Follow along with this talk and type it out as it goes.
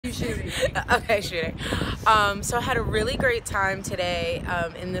Shooting. Okay, shooting. So I had a really great time today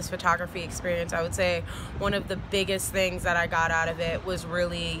in this photography experience. I would say one of the biggest things that I got out of it was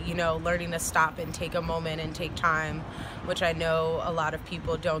really, learning to stop and take a moment and take time, which I know a lot of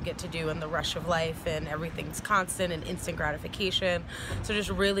people don't get to do in the rush of life, and everything's constant and instant gratification. So just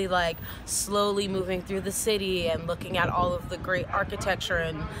really like slowly moving through the city and looking at all of the great architecture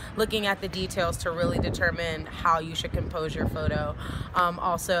and looking at the details to really determine how you should compose your photo.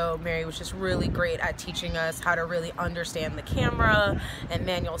 Also, Mary was just really great at teaching us how to really understand the camera and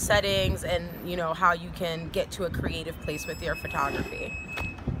manual settings, and how you can get to a creative place with your photography.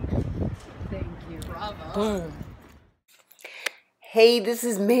 Thank you. Bravo. Boom. Hey, this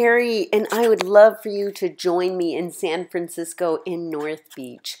is Mary, and I would love for you to join me in San Francisco in North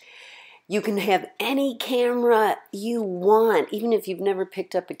Beach. You can have any camera you want, even if you've never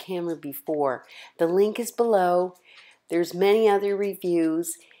picked up a camera before. The link is below. There's many other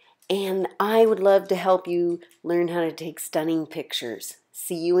reviews, and I would love to help you learn how to take stunning pictures.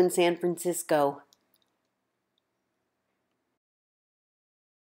 See you in San Francisco.